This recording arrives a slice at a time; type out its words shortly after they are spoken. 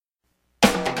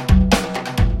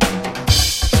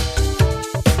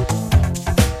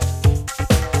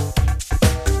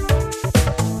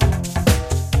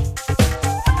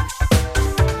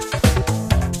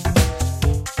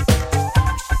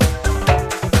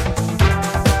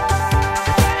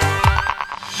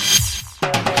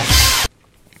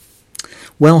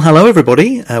Well, hello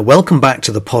everybody. Welcome back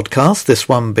to the podcast, this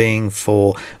one being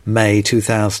for May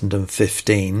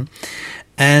 2015.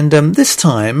 And this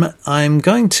time I'm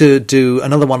going to do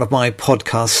another one of my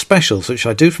podcast specials, which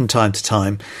I do from time to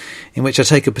time, in which I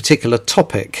take a particular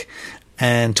topic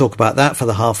and talk about that for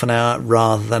the half an hour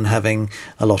rather than having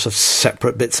a lot of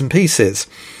separate bits and pieces.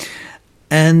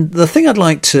 And the thing I'd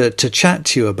like to chat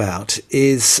to you about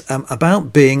is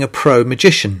about being a pro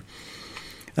magician.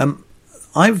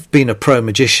 I've been a pro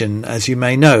magician, as you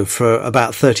may know, for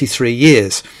about 33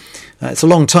 years. It's a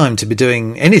long time to be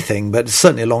doing anything, but it's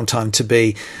certainly a long time to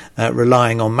be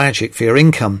relying on magic for your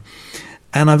income.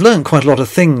 And I've learned quite a lot of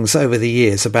things over the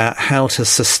years about how to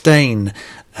sustain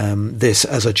this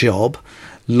as a job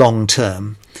long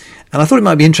term. And I thought it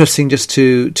might be interesting just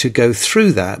to go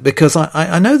through that, because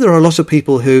I know there are a lot of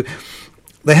people who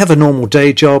they have a normal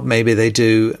day job. Maybe they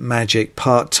do magic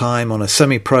part-time on a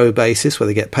semi-pro basis where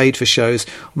they get paid for shows,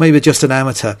 or maybe just an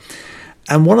amateur.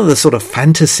 And one of the sort of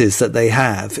fantasies that they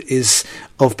have is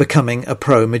of becoming a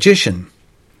pro magician.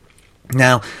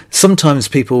 Now, sometimes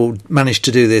people manage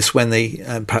to do this when they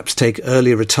perhaps take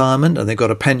early retirement and they've got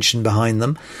a pension behind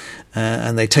them,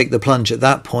 and they take the plunge at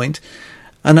that point.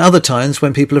 And other times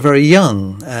when people are very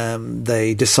young,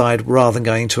 they decide rather than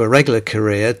going to a regular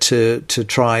career to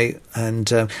try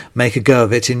and make a go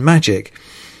of it in magic.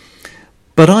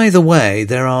 But either way,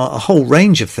 there are a whole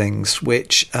range of things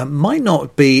which might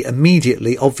not be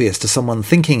immediately obvious to someone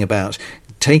thinking about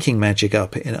taking magic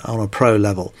up on a pro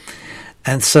level.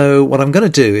 And so what I'm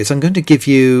going to do is I'm going to give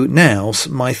you now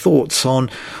my thoughts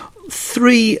on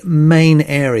three main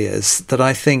areas that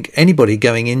I think anybody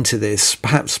going into this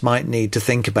perhaps might need to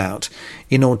think about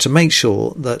in order to make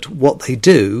sure that what they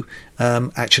do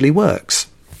actually works.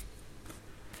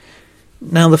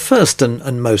 Now, the first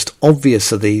and most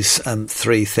obvious of these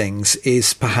three things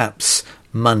is perhaps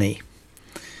money.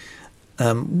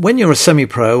 When you're a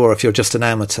semi-pro, or if you're just an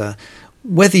amateur,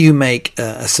 whether you make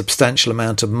a substantial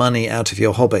amount of money out of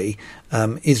your hobby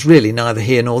is really neither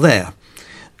here nor there.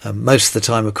 Most of the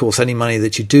time, of course, any money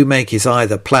that you do make is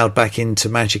either ploughed back into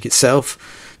magic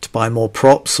itself to buy more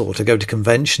props or to go to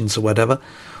conventions or whatever,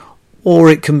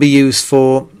 or it can be used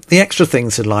for the extra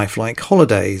things in life like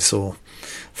holidays or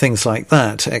things like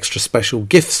that, extra special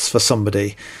gifts for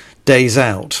somebody, days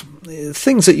out,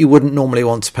 things that you wouldn't normally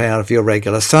want to pay out of your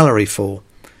regular salary for.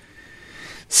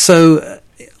 So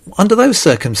under those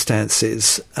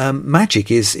circumstances, magic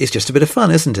is just a bit of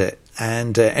fun, isn't it?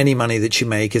 And any money that you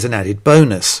make is an added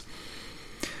bonus.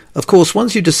 Of course,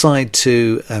 once you decide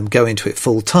to go into it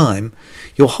full time,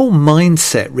 your whole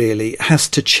mindset really has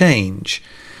to change,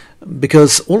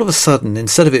 because all of a sudden,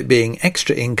 instead of it being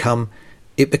extra income,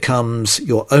 it becomes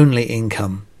your only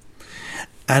income.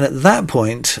 And at that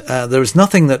point, there is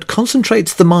nothing that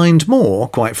concentrates the mind more,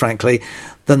 quite frankly,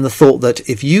 than the thought that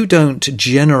if you don't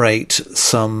generate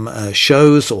some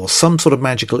shows or some sort of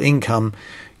magical income,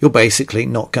 you're basically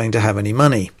not going to have any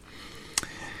money.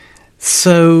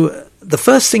 So the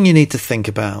first thing you need to think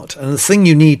about, and the thing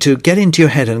you need to get into your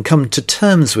head and come to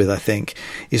terms with, I think,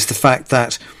 is the fact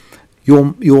that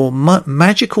your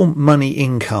magical money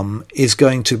income is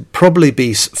going to probably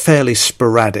be fairly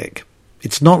sporadic.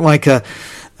 It's not like a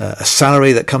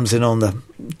salary that comes in on the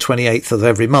 28th of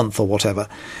every month or whatever.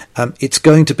 It's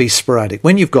going to be sporadic.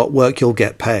 When you've got work, you'll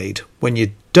get paid. When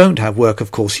you don't have work, of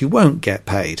course, you won't get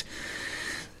paid.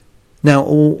 Now,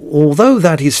 although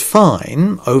that is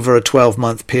fine, over a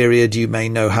 12-month period, you may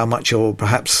know how much you're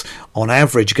perhaps on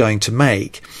average going to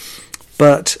make.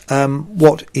 But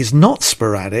what is not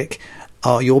sporadic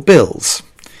are your bills.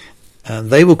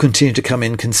 They will continue to come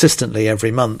in consistently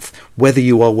every month, whether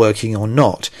you are working or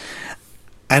not.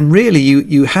 And really,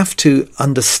 you have to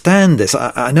understand this.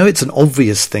 I know it's an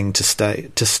obvious thing to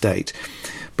state,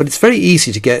 but it's very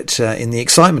easy to get in the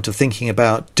excitement of thinking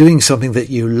about doing something that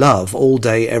you love all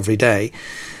day, every day,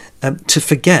 to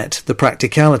forget the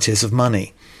practicalities of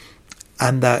money,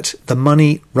 and that the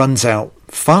money runs out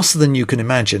faster than you can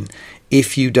imagine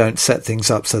if you don't set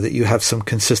things up so that you have some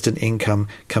consistent income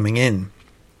coming in.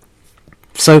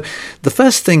 So the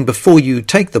first thing before you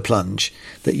take the plunge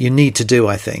that you need to do,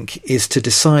 I think, is to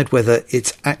decide whether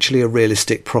it's actually a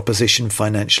realistic proposition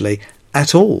financially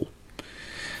at all.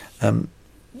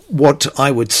 What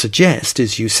I would suggest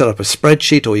is you set up a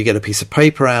spreadsheet, or you get a piece of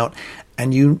paper out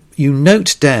and you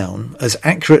note down as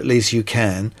accurately as you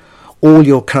can all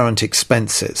your current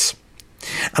expenses.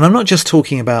 And I'm not just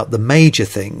talking about the major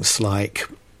things like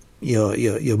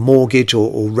your mortgage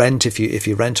or rent if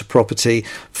you rent a property,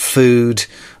 food,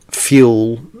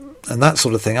 fuel, and that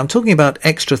sort of thing. I'm talking about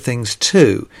extra things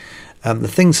too, the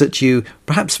things that you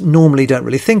perhaps normally don't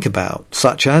really think about,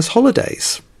 such as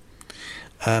holidays.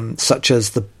 such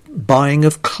as the buying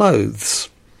of clothes.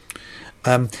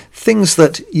 Things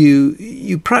that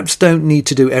you perhaps don't need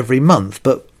to do every month,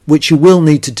 but which you will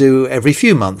need to do every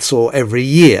few months or every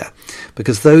year,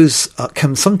 because those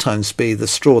can sometimes be the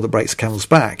straw that breaks the camel's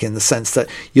back, in the sense that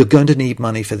you're going to need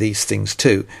money for these things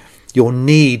too. Your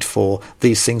need for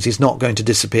these things is not going to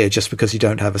disappear just because you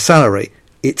don't have a salary.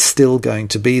 It's still going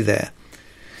to be there.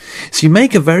 So you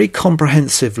make a very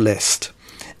comprehensive list,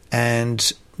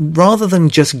 and rather than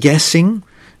just guessing,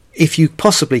 if you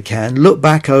possibly can, look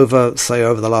back over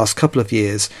the last couple of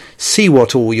years, see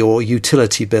what all your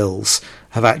utility bills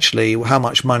have actually, how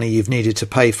much money you've needed to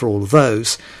pay for all of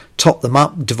those, top them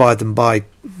up, divide them by,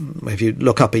 if you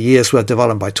look up a year's worth, divide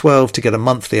them by 12 to get a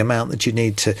monthly amount that you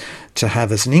need to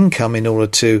have as an income in order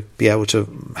to be able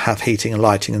to have heating and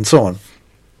lighting and so on.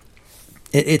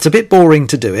 It's a bit boring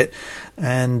to do it,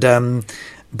 and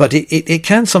but it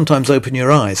can sometimes open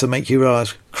your eyes and make you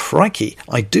realise, crikey,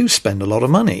 I do spend a lot of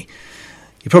money.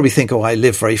 You probably think, I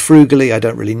live very frugally, I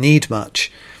don't really need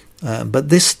much. But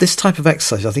this type of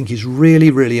exercise, I think, is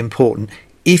really, really important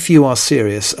if you are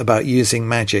serious about using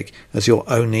magic as your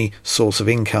only source of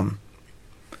income.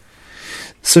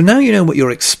 So now you know what your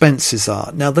expenses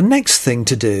are. Now the next thing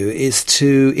to do is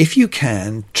to, if you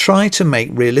can, try to make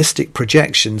realistic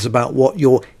projections about what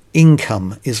your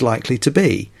income is likely to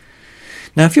be.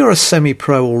 Now, if you're a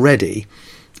semi-pro already,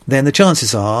 then the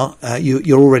chances are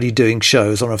you're already doing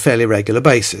shows on a fairly regular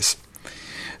basis.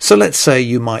 So let's say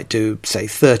you might do,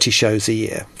 30 shows a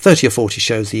year, 30 or 40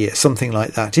 shows a year, something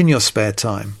like that, in your spare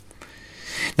time.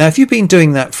 Now, if you've been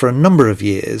doing that for a number of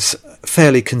years,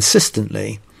 fairly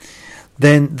consistently,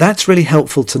 then that's really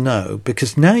helpful to know,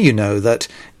 because now you know that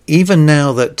even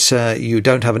now that you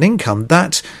don't have an income,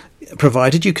 that,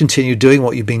 provided you continue doing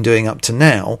what you've been doing up to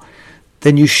now,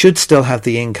 then you should still have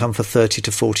the income for 30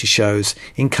 to 40 shows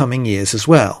in coming years as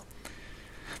well.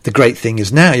 The great thing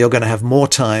is now you're going to have more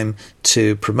time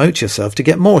to promote yourself to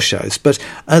get more shows. But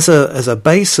as a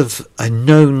base of a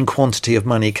known quantity of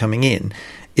money coming in,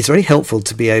 it's very helpful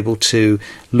to be able to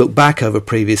look back over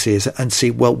previous years and see,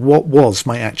 well, what was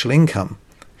my actual income?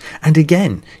 And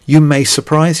again, you may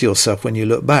surprise yourself when you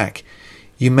look back.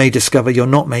 You may discover you're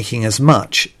not making as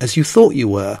much as you thought you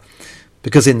were.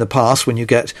 Because in the past, when you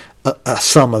get a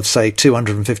sum of, say,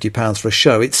 £250 for a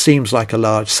show, it seems like a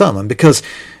large sum. And because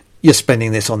you're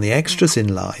spending this on the extras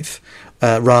in life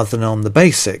rather than on the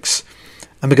basics,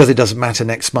 and because it doesn't matter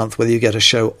next month whether you get a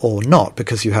show or not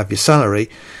because you have your salary,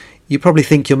 you probably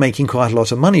think you're making quite a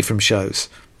lot of money from shows.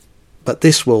 But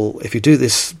this will, if you do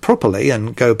this properly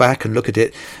and go back and look at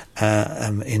it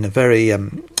in a very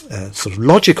sort of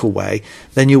logical way,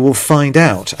 then you will find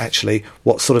out actually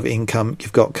what sort of income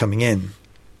you've got coming in.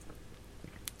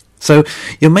 So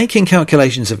you're making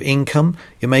calculations of income,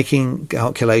 you're making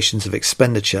calculations of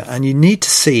expenditure, and you need to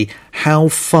see how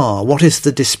far, what is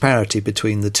the disparity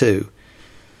between the two.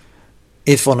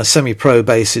 If on a semi-pro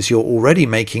basis you're already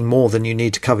making more than you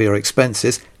need to cover your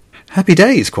expenses, happy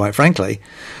days, quite frankly.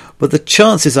 But the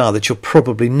chances are that you're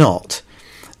probably not.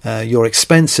 Your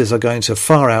expenses are going to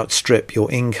far outstrip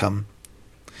your income.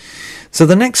 So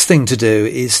the next thing to do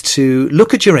is to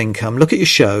look at your income, look at your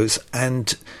shows,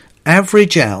 and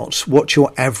average out what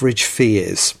your average fee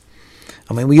is.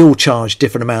 I mean, we all charge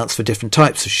different amounts for different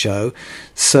types of show,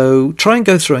 so try and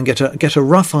go through and get a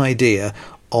rough idea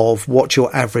of what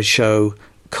your average show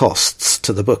costs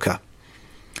to the booker.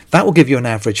 That will give you an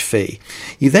average fee.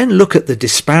 You then look at the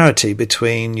disparity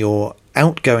between your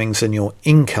outgoings and your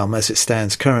income as it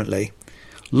stands currently.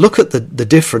 Look at the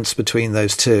difference between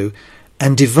those two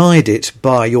and divide it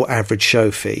by your average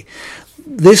show fee.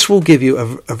 This will give you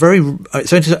a very,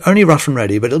 it's only rough and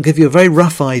ready, but it'll give you a very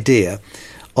rough idea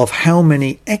of how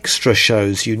many extra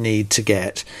shows you need to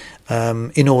get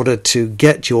in order to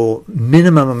get your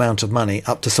minimum amount of money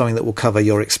up to something that will cover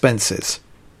your expenses.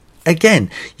 Again,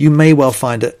 you may well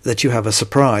find that you have a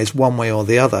surprise one way or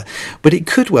the other, but it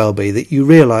could well be that you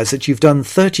realise that you've done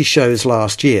 30 shows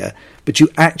last year, but you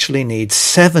actually need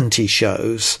 70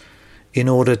 shows in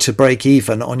order to break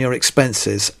even on your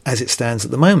expenses as it stands at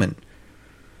the moment.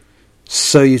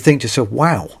 So you think to yourself,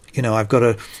 wow, I've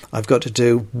got to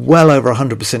do well over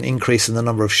 100% increase in the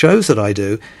number of shows that I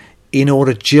do in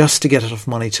order just to get enough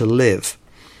money to live.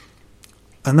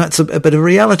 And that's a bit of a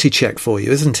reality check for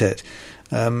you, isn't it?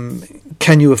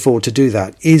 Can you afford to do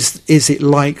that? Is it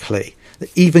likely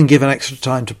that even given extra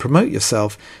time to promote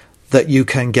yourself that you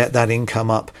can get that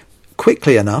income up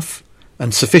quickly enough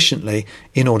and sufficiently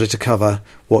in order to cover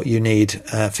what you need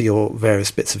for your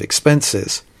various bits of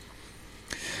expenses?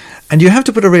 And you have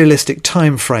to put a realistic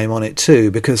time frame on it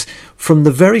too, because from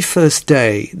the very first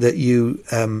day that you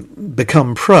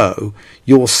become pro,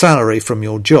 your salary from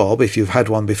your job, if you've had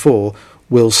one before,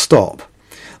 will stop.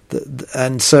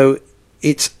 And so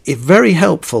it's very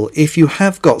helpful if you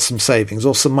have got some savings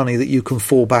or some money that you can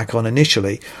fall back on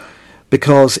initially,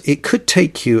 because it could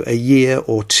take you a year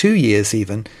or 2 years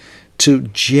even to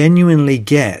genuinely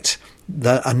get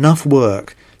enough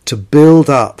work to build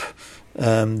up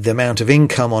the amount of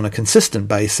income on a consistent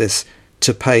basis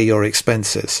to pay your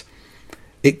expenses.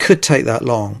 It could take that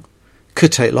long,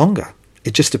 could take longer.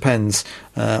 It just depends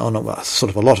on sort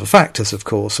of a lot of factors, of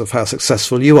course, of how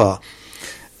successful you are.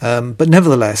 But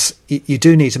nevertheless, you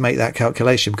do need to make that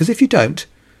calculation, because if you don't,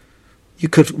 you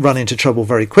could run into trouble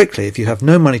very quickly. If you have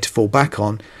no money to fall back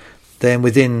on, then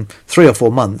within 3 or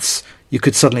 4 months, you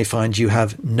could suddenly find you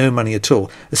have no money at all,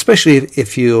 especially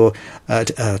if you're at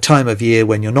a time of year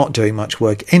when you're not doing much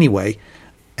work anyway,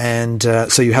 and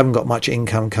so you haven't got much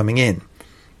income coming in.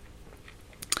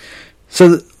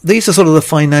 So these are sort of the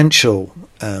financial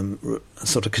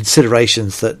sort of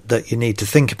considerations that you need to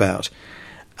think about.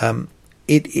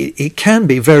 It can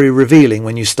be very revealing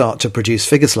when you start to produce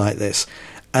figures like this,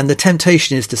 and the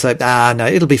temptation is to say, no,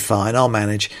 it'll be fine, I'll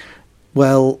manage.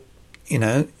 Well,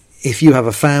 if you have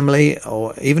a family,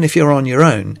 or even if you're on your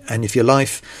own, and if your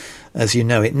life as you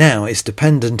know it now is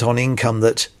dependent on income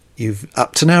that you've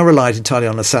up to now relied entirely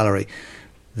on a salary,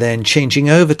 then changing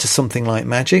over to something like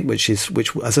magic, which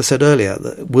as I said earlier,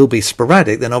 will be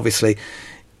sporadic, then obviously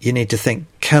you need to think,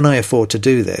 can I afford to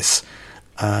do this?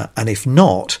 And if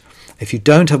not, if you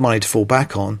don't have money to fall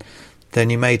back on, then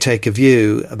you may take a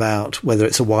view about whether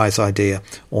it's a wise idea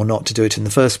or not to do it in the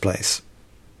first place.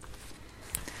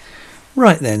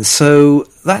 Right then, so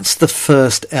that's the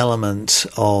first element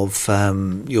of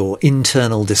your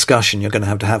internal discussion you're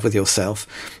going to have with yourself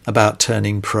about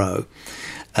turning pro.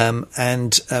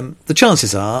 The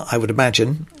chances are, I would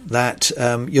imagine, that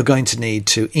you're going to need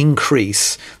to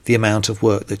increase the amount of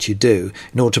work that you do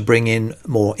in order to bring in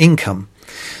more income.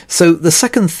 So the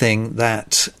second thing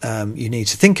that you need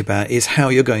to think about is how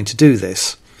you're going to do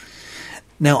this.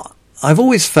 Now, I've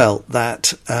always felt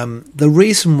that the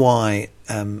reason why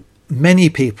many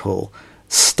people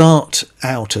start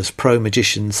out as pro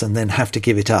magicians and then have to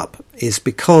give it up is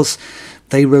because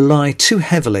they rely too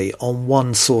heavily on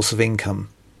one source of income.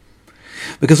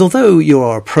 Because although you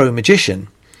are a pro magician,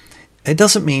 it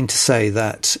doesn't mean to say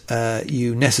that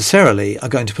you necessarily are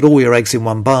going to put all your eggs in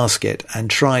one basket and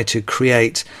try to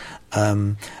create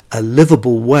a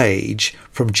livable wage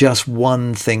from just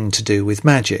one thing to do with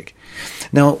magic.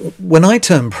 Now, when I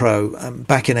turned pro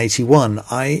back in 81,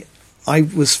 I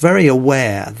was very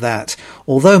aware that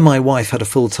although my wife had a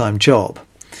full-time job,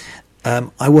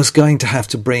 I was going to have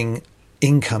to bring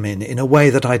income in a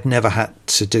way that I'd never had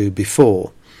to do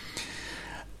before.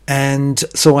 And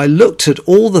so I looked at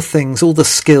all the things, all the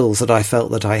skills that I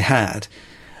felt that I had,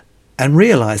 and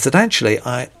realised that actually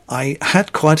I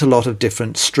had quite a lot of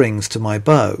different strings to my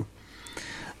bow.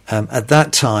 At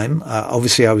that time,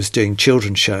 obviously I was doing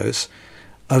children's shows.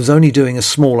 I was only doing a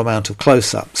small amount of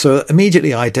close-up. So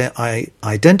immediately I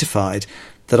identified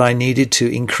that I needed to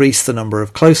increase the number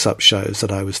of close-up shows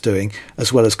that I was doing,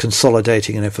 as well as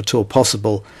consolidating, and if at all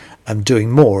possible,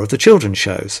 doing more of the children's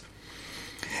shows.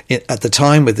 At the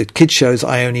time, with the kids' shows,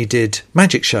 I only did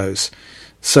magic shows.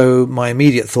 So my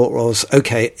immediate thought was,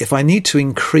 okay, if I need to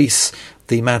increase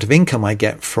the amount of income I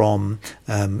get from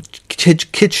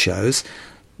kids' shows,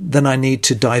 then I need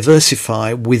to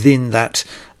diversify within that.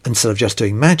 Instead of just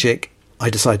doing magic, I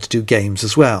decided to do games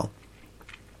as well.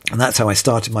 And that's how I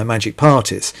started my magic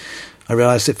parties. I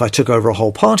realised if I took over a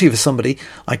whole party for somebody,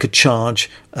 I could charge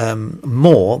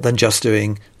more than just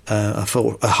doing a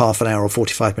half an hour or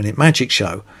 45-minute magic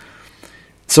show.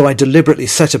 So I deliberately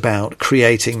set about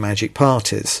creating magic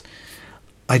parties.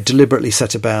 I deliberately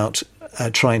set about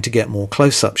trying to get more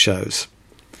close-up shows.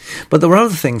 But there were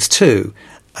other things too.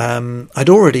 I'd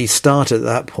already started at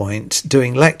that point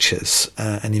doing lectures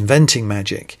and inventing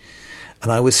magic,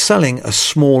 and I was selling a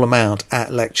small amount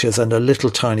at lectures and a little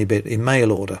tiny bit in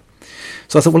mail order.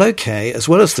 So I thought, well, okay, as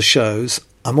well as the shows,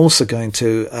 I'm also going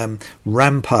to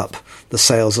ramp up the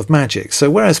sales of magic.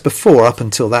 So whereas before, up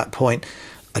until that point,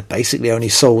 I'd basically only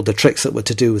sold the tricks that were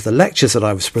to do with the lectures that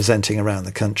I was presenting around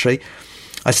the country,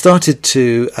 I started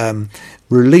to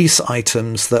release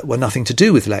items that were nothing to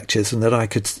do with lectures and that I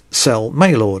could sell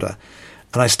mail order.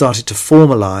 And I started to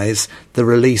formalise the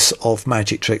release of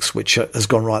magic tricks, which has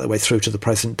gone right the way through to the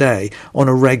present day, on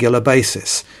a regular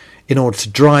basis, in order to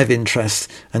drive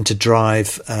interest and to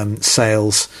drive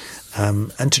sales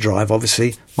and to drive,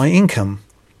 obviously, my income.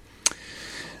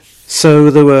 So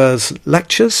there was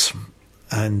lectures,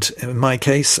 and in my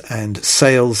case, and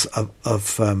sales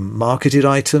of marketed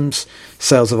items,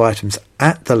 sales of items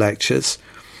at the lectures.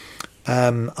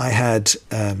 I had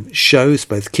shows,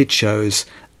 both kid shows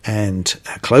and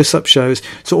close-up shows.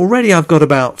 So already I've got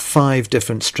about 5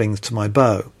 different strings to my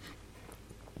bow.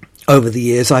 Over the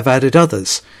years, I've added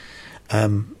others.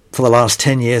 For the last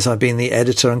 10 years, I've been the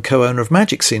editor and co-owner of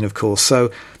Magic Scene, of course.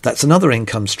 So that's another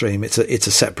income stream. It's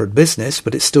a separate business,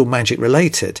 but it's still magic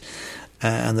related.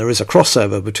 And there is a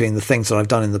crossover between the things that I've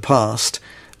done in the past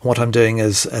and what I'm doing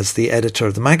as the editor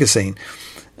of the magazine.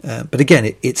 But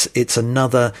again, it's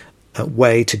another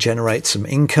way to generate some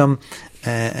income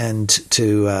and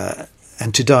to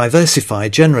diversify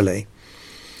generally.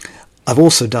 I've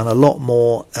also done a lot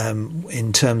more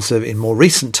in more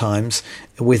recent times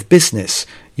with business,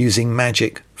 using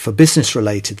magic for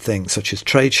business-related things such as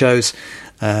trade shows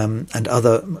and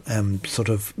other sort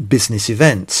of business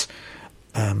events.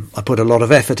 I put a lot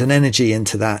of effort and energy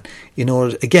into that in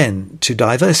order, again, to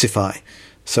diversify.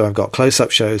 So I've got close-up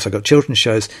shows, I've got children's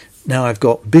shows, now I've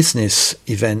got business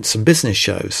events and business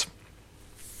shows.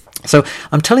 So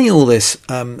I'm telling you all this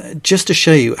just to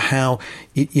show you how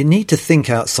you need to think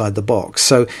outside the box.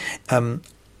 So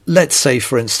let's say,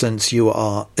 for instance, you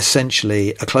are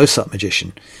essentially a close-up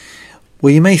magician.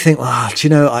 Well, you may think, do you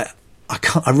know,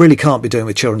 I really can't be doing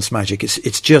with children's magic.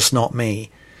 It's just not me.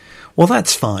 Well,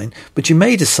 that's fine. But you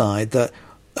may decide that,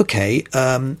 okay,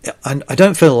 I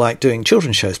don't feel like doing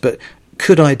children's shows, but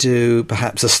could I do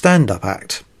perhaps a stand-up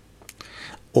act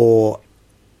or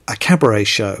a cabaret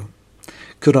show?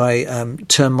 Could I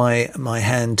turn my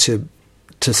hand to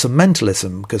some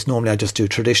mentalism, because normally I just do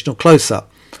traditional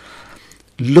close-up?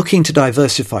 Looking to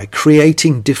diversify,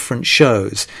 creating different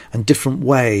shows and different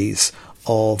ways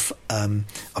of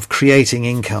creating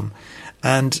income,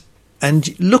 and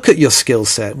look at your skill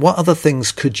set. What other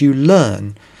things could you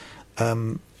learn?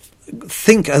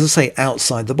 Think, as I say,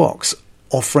 outside the box,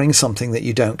 offering something that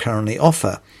you don't currently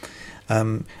offer.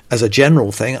 As a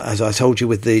general thing, as I told you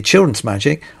with the children's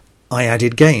magic, I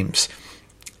added games.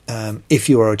 If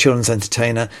you are a children's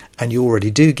entertainer and you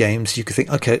already do games, you could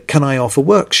think, okay, can I offer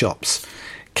workshops?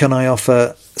 Can I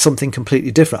offer something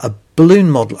completely different? A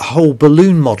whole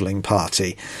balloon modelling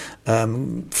party,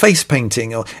 face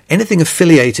painting, or anything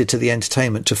affiliated to the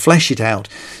entertainment to flesh it out,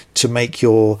 to make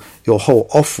your whole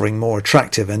offering more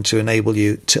attractive and to enable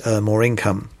you to earn more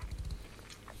income.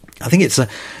 I think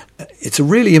it's a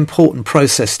really important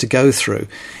process to go through,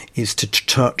 is to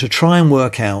try and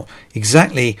work out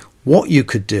exactly what you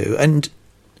could do. And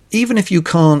even if you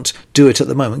can't do it at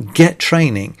the moment, get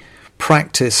training,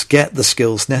 practice, get the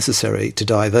skills necessary to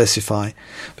diversify.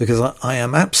 Because I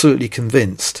am absolutely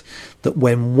convinced that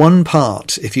when one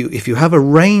part, if you have a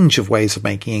range of ways of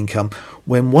making income,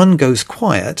 when one goes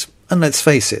quiet, and let's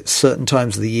face it, certain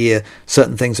times of the year,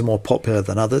 certain things are more popular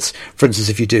than others. For instance,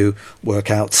 if you do work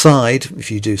outside,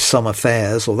 if you do summer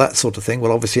fairs or that sort of thing,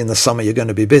 well, obviously in the summer you're going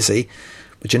to be busy,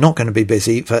 but you're not going to be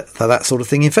busy for that sort of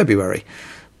thing in February.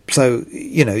 So,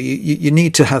 you know, you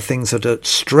need to have things that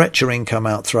stretch your income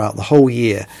out throughout the whole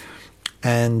year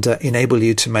and enable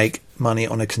you to make money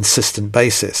on a consistent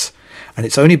basis. And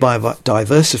it's only by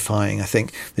diversifying, I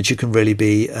think, that you can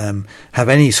really have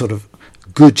any sort of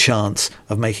good chance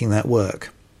of making that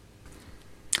work.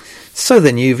 So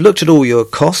then, you've looked at all your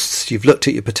costs, you've looked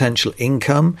at your potential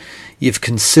income, you've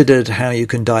considered how you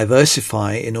can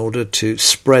diversify in order to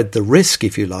spread the risk,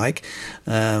 if you like,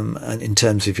 and in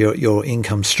terms of your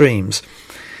income streams.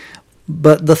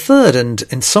 But the third, and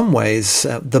in some ways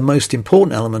the most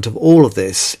important element of all of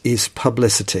this, is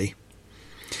publicity.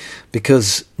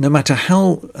 Because no matter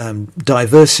how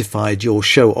diversified your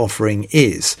show offering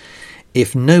is,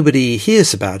 if nobody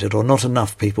hears about it or not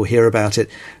enough people hear about it,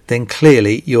 then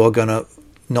clearly you're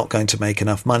not going to make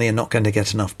enough money and not going to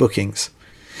get enough bookings.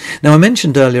 Now, I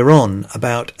mentioned earlier on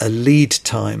about a lead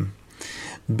time,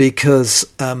 because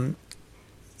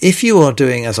if you are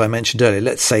doing, as I mentioned earlier,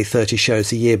 let's say 30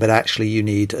 shows a year, but actually you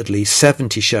need at least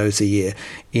 70 shows a year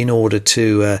in order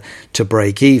to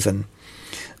break even,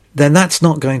 then that's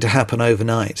not going to happen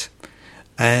overnight.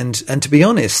 And to be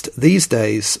honest, these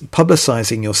days,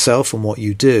 publicising yourself and what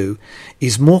you do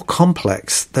is more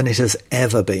complex than it has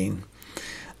ever been.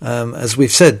 As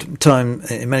we've said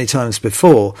many times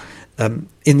before,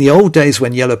 in the old days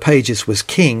when Yellow Pages was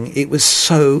king, it was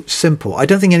so simple. I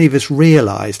don't think any of us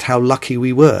realised how lucky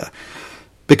we were,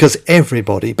 because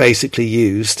everybody basically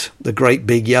used the great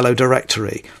big yellow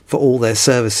directory for all their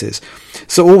services.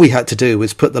 So all we had to do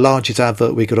was put the largest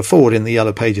advert we could afford in the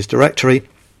Yellow Pages directory,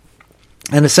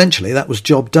 and essentially that was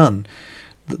job done.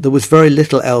 There was very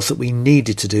little else that we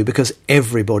needed to do because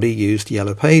everybody used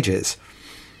Yellow Pages.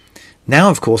 Now,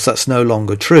 of course, that's no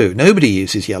longer true. Nobody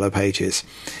uses Yellow Pages,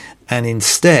 and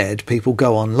instead people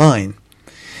go online.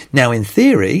 Now, in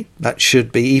theory, that should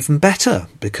be even better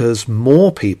because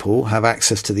more people have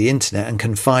access to the internet and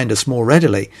can find us more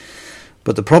readily.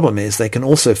 But the problem is they can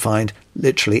also find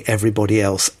literally everybody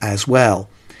else as well.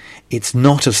 It's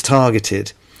not as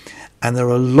targeted. And there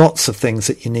are lots of things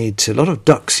that a lot of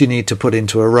ducks you need to put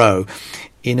into a row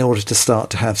in order to start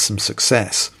to have some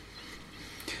success.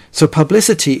 So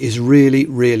publicity is really,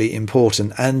 really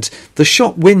important. And the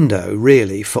shop window,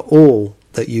 really, for all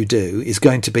that you do is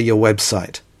going to be your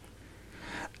website.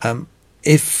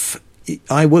 If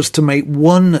I was to make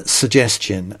one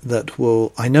suggestion that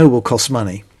I know will cost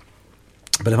money,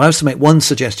 but if I was to make one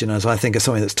suggestion as I think is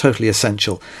something that's totally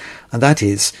essential, and that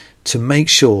is to make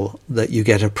sure that you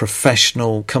get a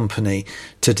professional company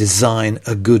to design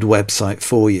a good website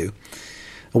for you.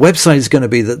 A website is going to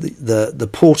be the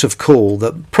port of call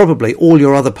that probably all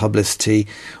your other publicity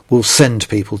will send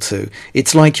people to.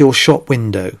 It's like your shop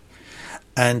window.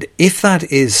 And if that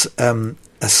is a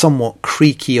somewhat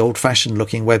creaky, old-fashioned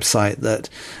looking website that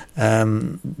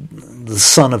the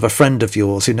son of a friend of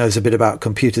yours who knows a bit about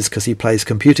computers because he plays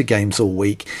computer games all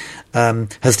week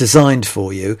has designed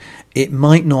for you, it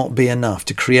might not be enough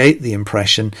to create the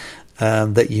impression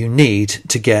that you need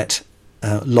to get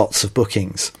lots of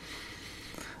bookings.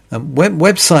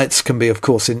 Websites can be, of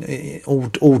course, in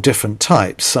all different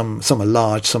types. Some are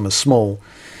large, some are small.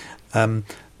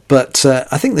 But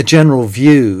I think the general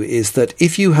view is that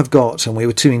if you have got, and we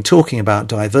were talking about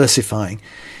diversifying,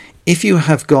 if you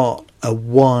have got a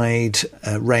wide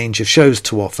range of shows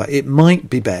to offer, it might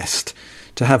be best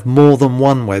to have more than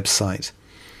one website.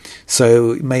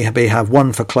 So maybe have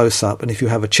one for close-up, and if you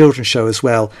have a children's show as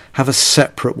well, have a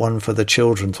separate one for the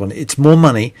children's one. It's more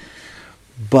money,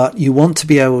 but you want to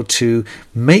be able to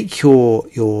make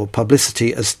your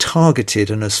publicity as targeted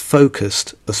and as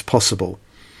focused as possible.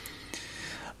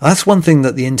 That's one thing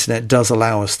that the internet does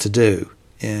allow us to do.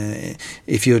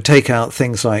 If you take out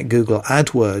things like Google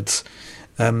AdWords,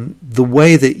 the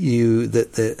way that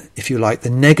if you like, the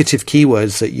negative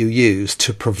keywords that you use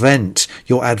to prevent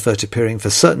your advert appearing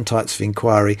for certain types of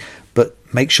inquiry, but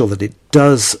make sure that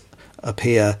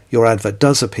your advert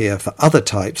does appear for other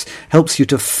types, helps you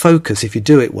to focus, if you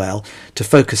do it well, to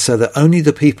focus so that only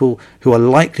the people who are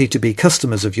likely to be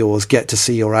customers of yours get to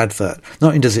see your advert. Not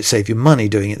only does it save you money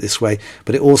doing it this way,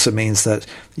 but it also means that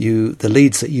the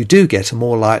leads that you do get are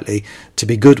more likely to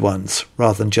be good ones,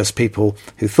 rather than just people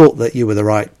who thought that you were the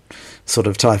right sort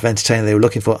of type of entertainer they were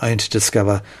looking for, only to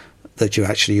discover that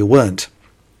you weren't.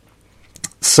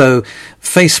 So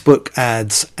Facebook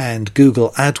ads and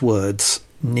Google AdWords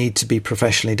need to be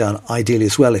professionally done, ideally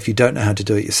as well, if you don't know how to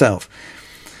do it yourself.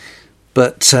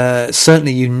 But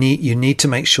certainly you need to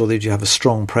make sure that you have a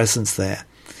strong presence there.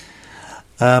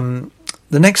 The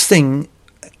next thing,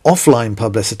 offline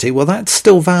publicity, well, that's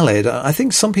still valid. I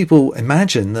think some people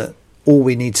imagine that all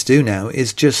we need to do now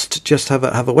is just have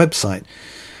a website.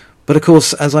 But of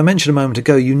course, as I mentioned a moment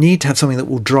ago, you need to have something that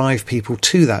will drive people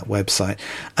to that website.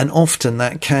 And often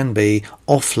that can be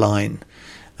offline.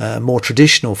 More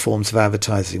traditional forms of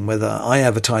advertising, whether I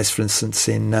advertise, for instance,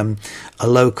 in a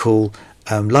local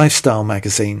lifestyle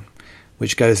magazine,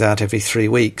 which goes out every 3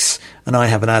 weeks, and I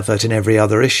have an advert in every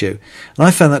other issue. And I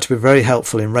found that to be very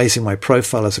helpful in raising my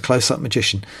profile as a close-up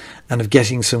magician and of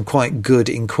getting some quite good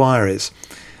inquiries.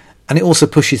 And it also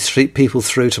pushes people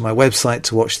through to my website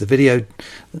to watch the video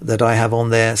that I have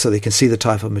on there so they can see the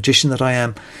type of magician that I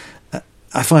am.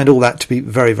 I find all that to be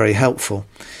very, very helpful.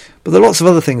 But there are lots of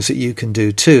other things that you can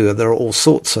do too. There are all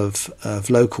sorts of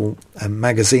local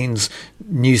magazines,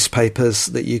 newspapers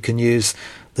that you can use.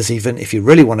 There's even, if you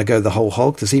really want to go the whole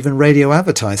hog, there's even radio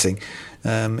advertising.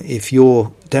 If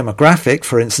your demographic,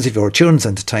 for instance, if you're a children's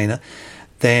entertainer,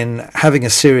 then having a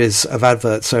series of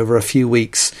adverts over a few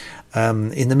weeks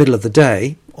in the middle of the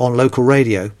day on local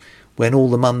radio, when all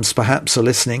the mums perhaps are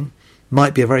listening,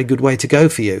 might be a very good way to go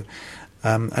for you.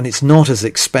 And it's not as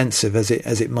expensive as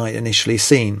it might initially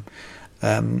seem,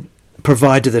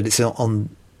 provided that it's on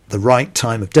the right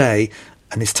time of day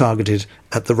and is targeted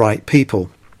at the right people.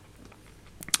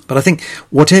 But I think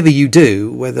whatever you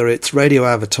do, whether it's radio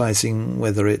advertising,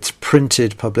 whether it's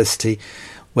printed publicity,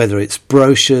 whether it's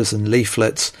brochures and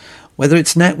leaflets, whether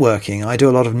it's networking, I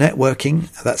do a lot of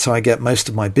networking. That's how I get most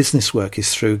of my business work,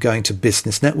 is through going to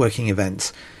business networking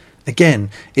events. Again,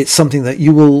 it's something that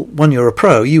when you're a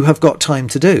pro, you have got time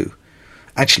to do.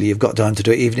 Actually, you've got time to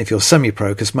do it even if you're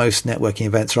semi-pro, because most networking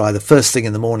events are either first thing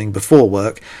in the morning before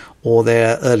work or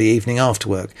they're early evening after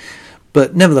work.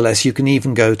 But nevertheless, you can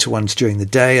even go to ones during the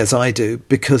day, as I do,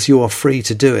 because you are free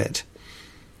to do it.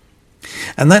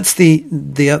 And that's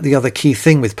the other key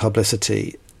thing with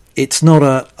publicity. It's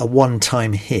not a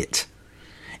one-time hit.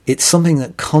 It's something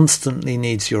that constantly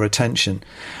needs your attention.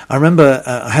 I remember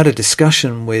I had a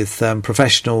discussion with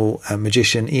professional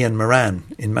magician Ian Moran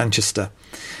in Manchester.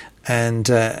 And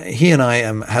he and I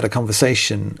had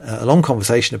a long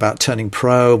conversation about turning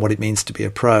pro, what it means to be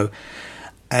a pro.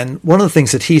 And one of the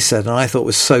things that he said, and I thought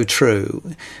was so true,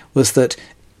 was that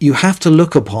you have to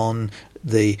look upon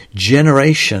the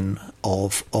generation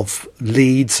of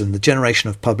leads and the generation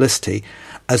of publicity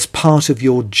as part of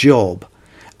your job.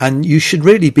 And you should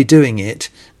really be doing it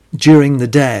during the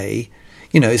day.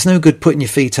 You know, it's no good putting your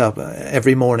feet up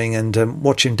every morning and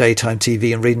watching daytime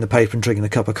TV and reading the paper and drinking a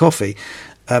cup of coffee.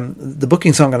 The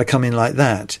bookings aren't going to come in like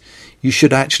that. You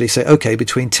should actually say, okay,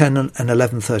 between 10 and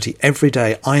 11:30 every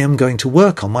day, I am going to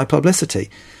work on my publicity.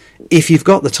 If you've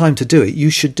got the time to do it, you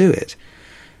should do it.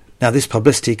 Now, this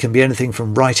publicity can be anything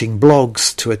from writing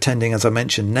blogs to attending, as I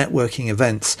mentioned, networking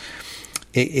events.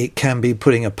 It can be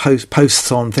putting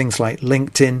posts on things like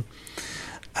LinkedIn.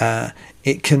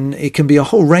 It can be a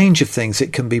whole range of things.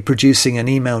 It can be producing an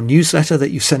email newsletter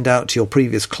that you send out to your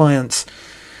previous clients.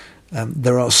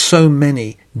 There are so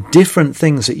many different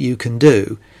things that you can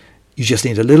do. You just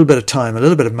need a little bit of time, a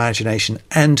little bit of imagination,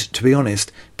 and, to be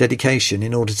honest, dedication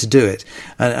in order to do it.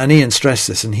 And Ian stressed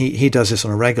this, and he does this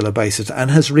on a regular basis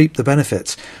and has reaped the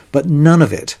benefits. But none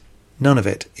of it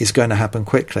is going to happen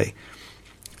quickly.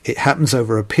 It happens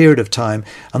over a period of time,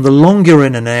 and the longer you're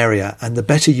in an area and the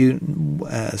better you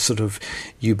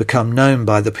you become known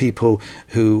by the people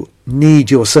who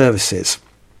need your services,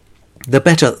 the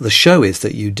better the show is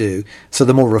that you do, so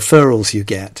the more referrals you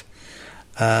get.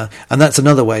 And that's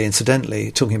another way,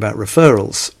 incidentally, talking about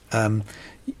referrals.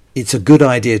 It's a good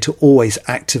idea to always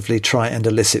actively try and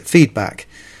elicit feedback.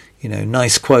 You know,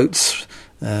 nice quotes,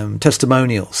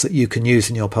 testimonials that you can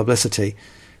use in your publicity.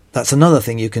 That's another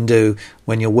thing you can do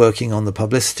when you're working on the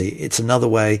publicity. It's another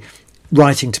way,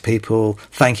 writing to people,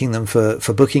 thanking them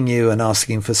for booking you and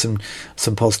asking for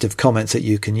some positive comments that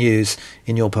you can use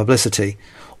in your publicity.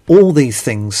 All these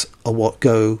things are what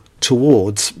go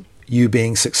towards you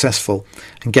being successful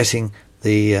and getting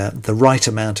the right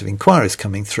amount of inquiries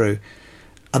coming through.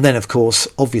 And then, of course,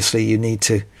 obviously you need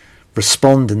to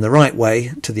respond in the right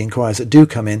way to the inquiries that do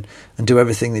come in and do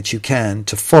everything that you can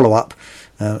to follow up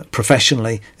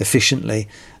professionally, efficiently,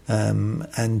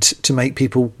 and to make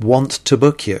people want to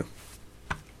book you.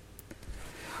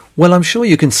 Well, I'm sure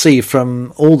you can see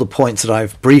from all the points that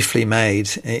I've briefly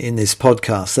made in this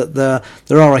podcast that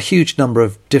there are a huge number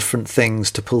of different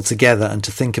things to pull together and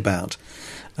to think about,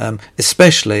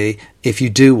 especially if you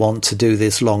do want to do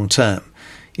this long term.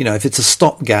 You know, if it's a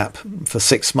stopgap for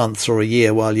 6 months or a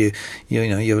year while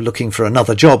you're looking for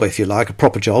another job, if you like, a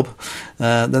proper job,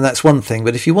 then that's one thing.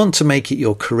 But if you want to make it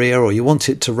your career, or you want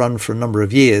it to run for a number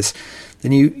of years,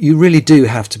 then you really do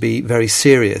have to be very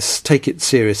serious, take it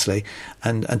seriously,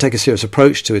 and take a serious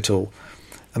approach to it all.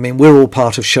 I mean, we're all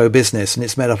part of show business, and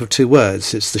it's made up of two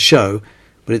words. It's the show,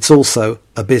 but it's also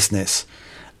a business.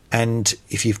 And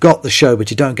if you've got the show but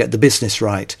you don't get the business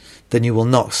right, then you will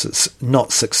not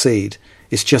succeed.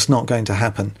 It's just not going to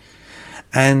happen.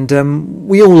 And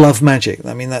we all love magic.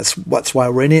 I mean, that's why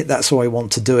we're in it. That's why we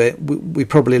want to do it. We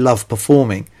probably love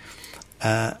performing.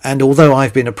 And although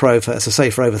I've been a pro for, as I say,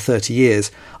 for over 30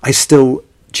 years, I still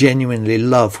genuinely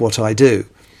love what I do.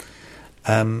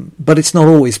 But it's not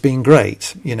always been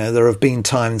great. You know, there have been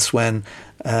times when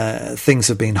things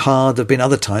have been hard. There have been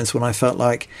other times when I felt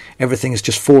like everything is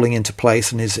just falling into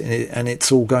place and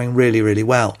it's all going really, really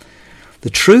well. The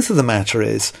truth of the matter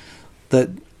is that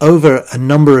over a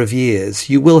number of years,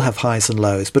 you will have highs and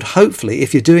lows. But hopefully,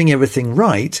 if you're doing everything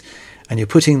right and you're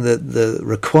putting the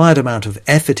required amount of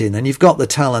effort in, and you've got the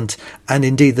talent and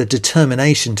indeed the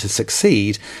determination to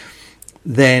succeed,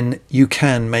 then you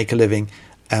can make a living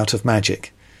out of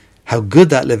magic. How good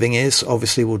that living is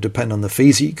obviously will depend on the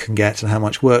fees that you can get and how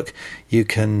much work you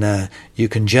can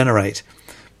generate.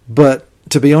 But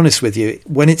to be honest with you,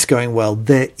 when it's going well,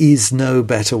 there is no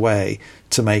better way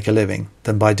to make a living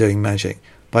than by doing magic.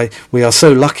 We are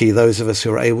so lucky, those of us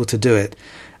who are able to do it.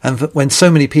 And when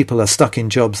so many people are stuck in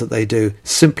jobs that they do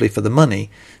simply for the money,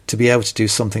 to be able to do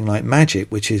something like magic,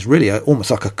 which is really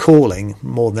almost like a calling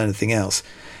more than anything else,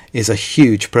 is a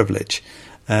huge privilege.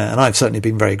 And I've certainly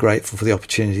been very grateful for the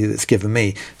opportunity that's given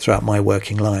me throughout my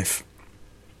working life.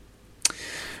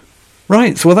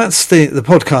 Right, so that's the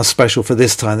podcast special for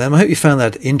this time then. I hope you found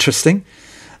that interesting.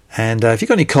 And if you've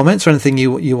got any comments or anything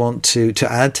you want to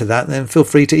add to that, then feel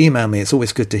free to email me. It's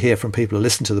always good to hear from people who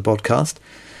listen to the podcast.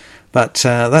 But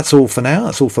that's all for now.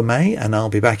 That's all for May. And I'll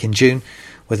be back in June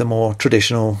with a more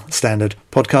traditional standard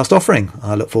podcast offering.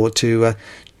 I look forward to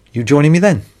you joining me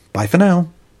then. Bye for now.